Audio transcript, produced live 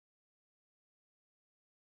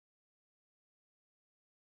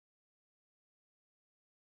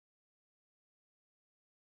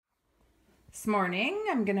This morning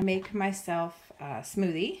I'm gonna make myself a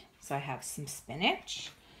smoothie. So I have some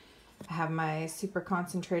spinach. I have my super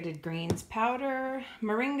concentrated greens powder,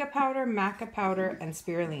 moringa powder, maca powder, and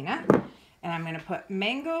spirulina. And I'm gonna put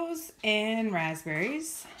mangoes and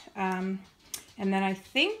raspberries. And then I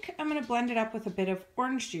think I'm gonna blend it up with a bit of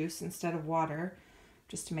orange juice instead of water,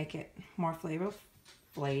 just to make it more flavorful.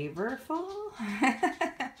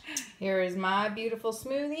 Here is my beautiful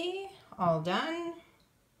smoothie, all done.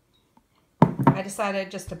 I decided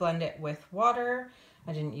just to blend it with water.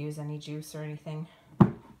 I didn't use any juice or anything.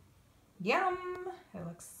 Yum! It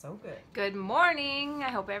looks so good. Good morning. I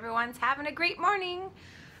hope everyone's having a great morning.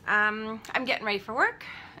 I'm getting ready for work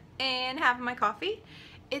and having my coffee.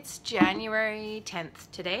 It's January 10th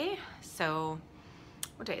today, so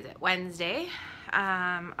what day is it? Wednesday.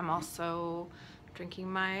 I'm also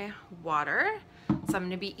drinking my water. So I'm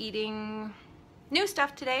going to be eating new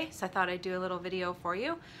stuff today, so I thought I'd do a little video for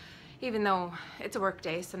you. Even though it's a work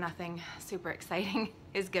day, so nothing super exciting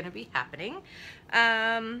is going to be happening.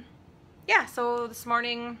 Yeah, so this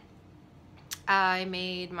morning I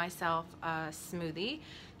made myself a smoothie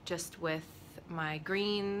just with my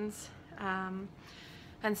greens and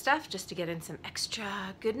stuff, just to get in some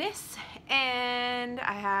extra goodness. And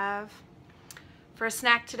I have, for a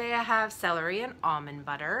snack today, I have celery and almond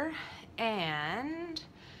butter. And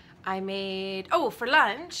I made, oh, for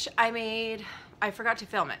lunch, I forgot to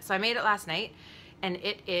film it. So I made it last night, and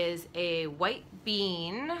it is a white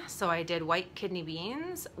bean. So I did white kidney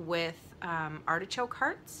beans with artichoke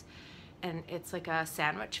hearts, and it's like a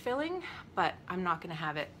sandwich filling, but I'm not gonna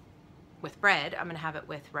have it with bread. I'm gonna have it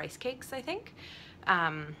with rice cakes, I think.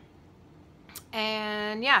 And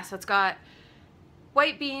yeah, so it's got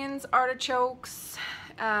white beans, artichokes,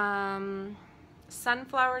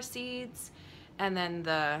 sunflower seeds, and then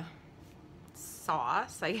the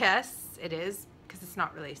sauce, I guess it is, because it's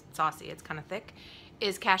not really saucy, it's kind of thick,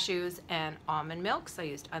 is cashews and almond milk. So I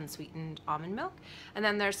used unsweetened almond milk. And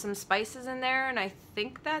then there's some spices in there, and I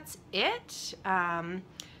think that's it.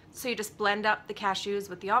 So you just blend up the cashews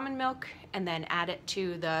with the almond milk and then add it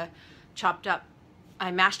to the chopped up,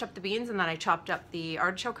 I mashed up the beans and then I chopped up the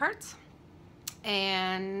artichoke hearts.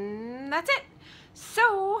 And that's it.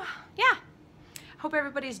 So yeah, hope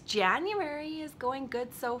everybody's January is going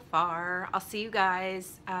good so far. I'll see you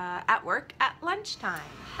guys at work at lunchtime.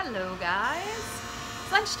 Hello guys,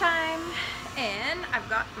 it's lunchtime and I've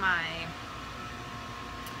got my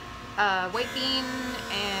white bean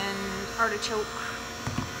and artichoke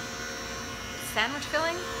sandwich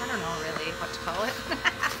filling. I don't know really what to call it.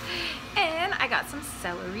 And I got some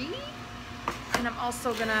celery, and I'm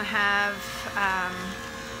also gonna have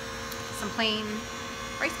some plain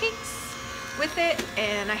rice cakes with it,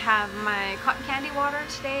 and I have my cotton candy water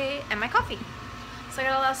today and my coffee. So I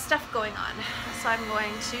got a lot of stuff going on. So I'm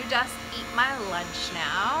going to just eat my lunch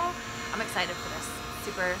now. I'm excited for this.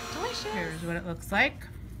 Super delicious. Here's what it looks like.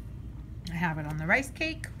 I have it on the rice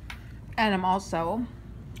cake, and I'm also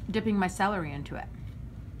dipping my celery into it.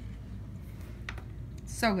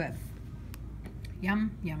 So good.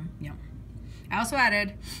 Yum, yum, yum. I also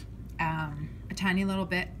added a tiny little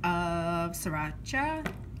bit of sriracha.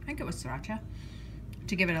 I think it was sriracha,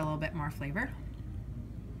 to give it a little bit more flavor.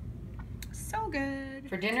 So good.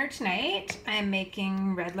 For dinner tonight, I'm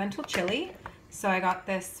making red lentil chili. So I got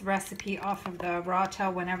this recipe off of the Raw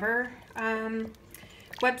Till Whenever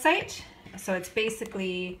website. So it's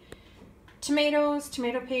basically tomatoes,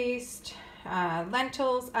 tomato paste,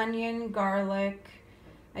 lentils, onion, garlic.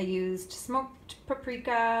 I used smoked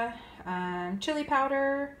paprika, chili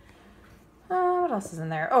powder. What else is in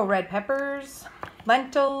there? Oh, red peppers,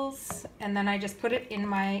 lentils, and then I just put it in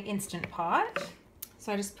my Instant Pot.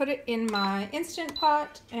 So I just put it in my Instant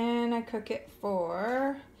Pot and I cook it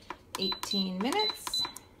for 18 minutes.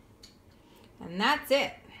 And that's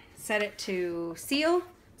it. Set it to seal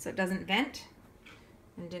so it doesn't vent.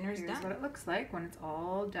 And dinner's done. Here's what it looks like when it's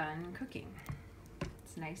all done cooking.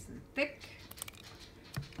 It's nice and thick.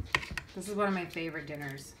 This is one of my favorite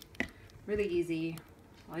dinners. Really easy.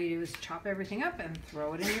 All you do is chop everything up and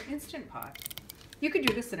throw it in your Instant Pot. You could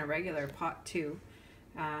do this in a regular pot too.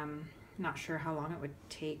 Not sure how long it would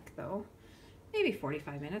take though. Maybe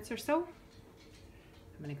 45 minutes or so.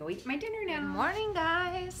 I'm gonna go eat my dinner now. Good morning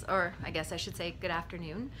guys, or I guess I should say good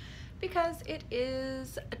afternoon, because it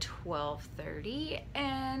is 12:30,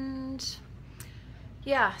 and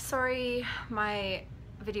yeah, sorry my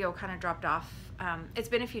video kind of dropped off. It's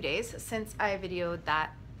been a few days since I videoed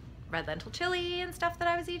that red lentil chili and stuff that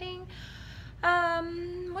I was eating.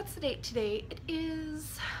 What's the date today?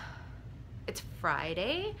 It's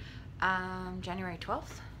Friday, January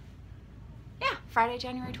 12th. Yeah, Friday,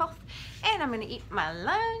 January 12th, and I'm gonna eat my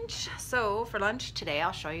lunch. So for lunch today,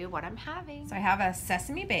 I'll show you what I'm having. So I have a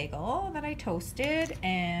sesame bagel that I toasted,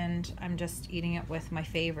 and I'm just eating it with my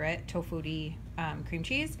favorite tofu cream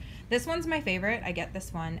cheese. This one's my favorite. I get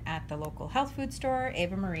this one at the local health food store,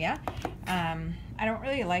 Ava Maria. I don't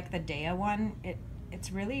really like the Dea one.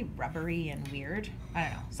 It's really rubbery and weird. I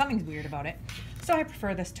don't know, something's weird about it. So I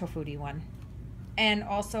prefer this tofu one. And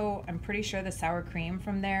also, I'm pretty sure the sour cream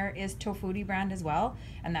from there is tofu brand as well,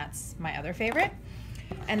 and that's my other favorite.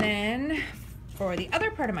 And then for the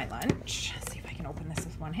other part of my lunch, let's see if I can open this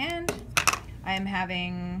with one hand. I am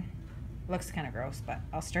having, looks kind of gross, but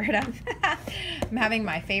I'll stir it up. I'm having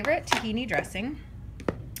my favorite tahini dressing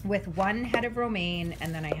with 1 head of romaine,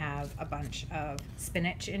 and then I have a bunch of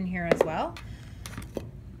spinach in here as well.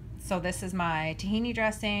 So this is my tahini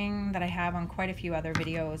dressing that I have on quite a few other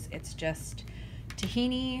videos. It's just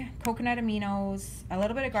tahini, coconut aminos, a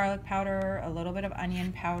little bit of garlic powder, a little bit of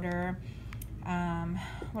onion powder.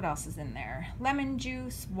 What else is in there? Lemon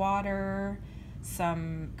juice, water,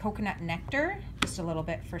 some coconut nectar, just a little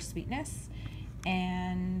bit for sweetness,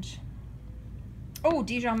 and oh,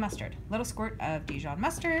 Dijon mustard, little squirt of Dijon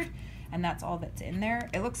mustard, and that's all that's in there.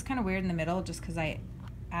 It looks kind of weird in the middle just because I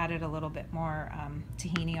added a little bit more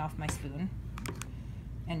tahini off my spoon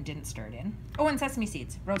and didn't stir it in. Oh, and sesame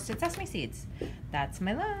seeds, roasted sesame seeds. That's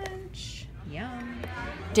my lunch. Yum.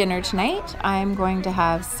 Dinner tonight, I'm going to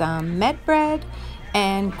have some med bread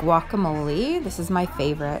and guacamole. This is my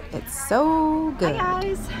favorite. It's so good. Hi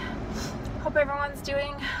guys. Hope everyone's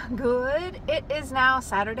doing good. It is now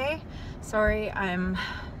Saturday. Sorry, I'm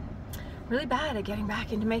really bad at getting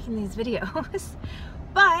back into making these videos.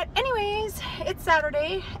 But anyways, it's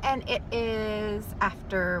Saturday and it is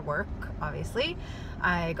after work, obviously.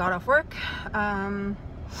 I got off work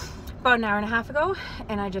about an hour and a half ago,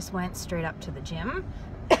 and I just went straight up to the gym,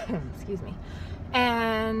 excuse me,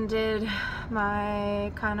 and did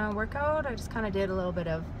my kind of workout. I just kind of did a little bit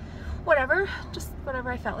of whatever, just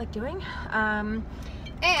whatever I felt like doing. And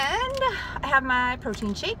I have my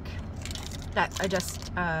protein shake that I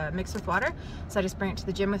just mix with water. So I just bring it to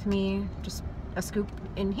the gym with me, just a scoop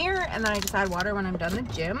in here, and then I just add water when I'm done the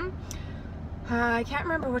gym. I can't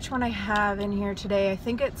remember which one I have in here today. I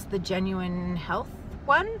think it's the Genuine Health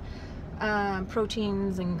one.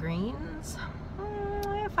 Proteins and greens,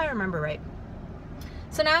 if I remember right.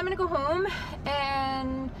 So now I'm gonna go home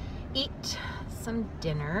and eat some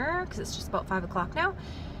dinner because it's just about 5 o'clock now.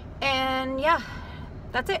 And yeah,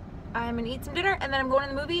 that's it. I'm gonna eat some dinner, and then I'm going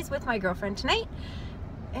to the movies with my girlfriend tonight.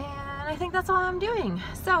 And I think that's all I'm doing.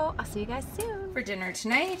 So I'll see you guys soon. For dinner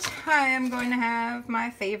tonight, I am going to have my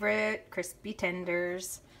favorite crispy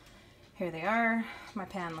tenders. Here they are. My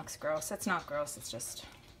pan looks gross. It's not gross, it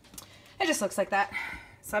just looks like that.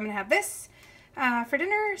 So I'm gonna have this for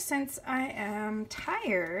dinner since I am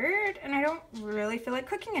tired and I don't really feel like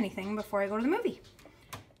cooking anything before I go to the movie.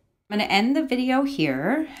 I'm going to end the video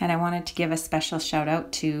here, and I wanted to give a special shout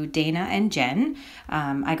out to Dana and Jen.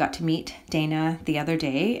 I got to meet Dana the other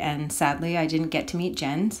day, and sadly I didn't get to meet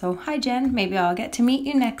Jen. So hi Jen, maybe I'll get to meet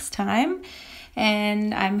you next time.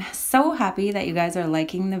 And I'm so happy that you guys are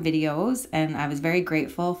liking the videos, and I was very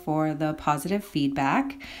grateful for the positive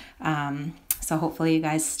feedback. So hopefully you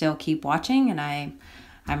guys still keep watching, and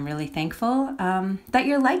I'm really thankful that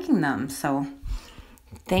you're liking them. So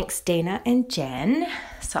thanks Dana and Jen.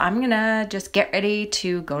 So I'm gonna just get ready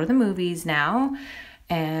to go to the movies now,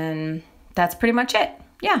 and that's pretty much it.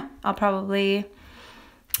 Yeah, I'll probably,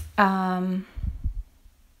 I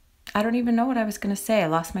don't even know what I was gonna say. I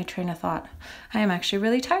lost my train of thought. I am actually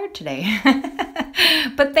really tired today.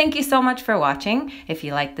 But thank you so much for watching. If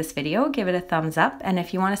you like this video, give it a thumbs up, and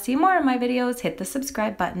if you want to see more of my videos, hit the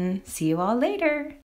subscribe button. See you all later.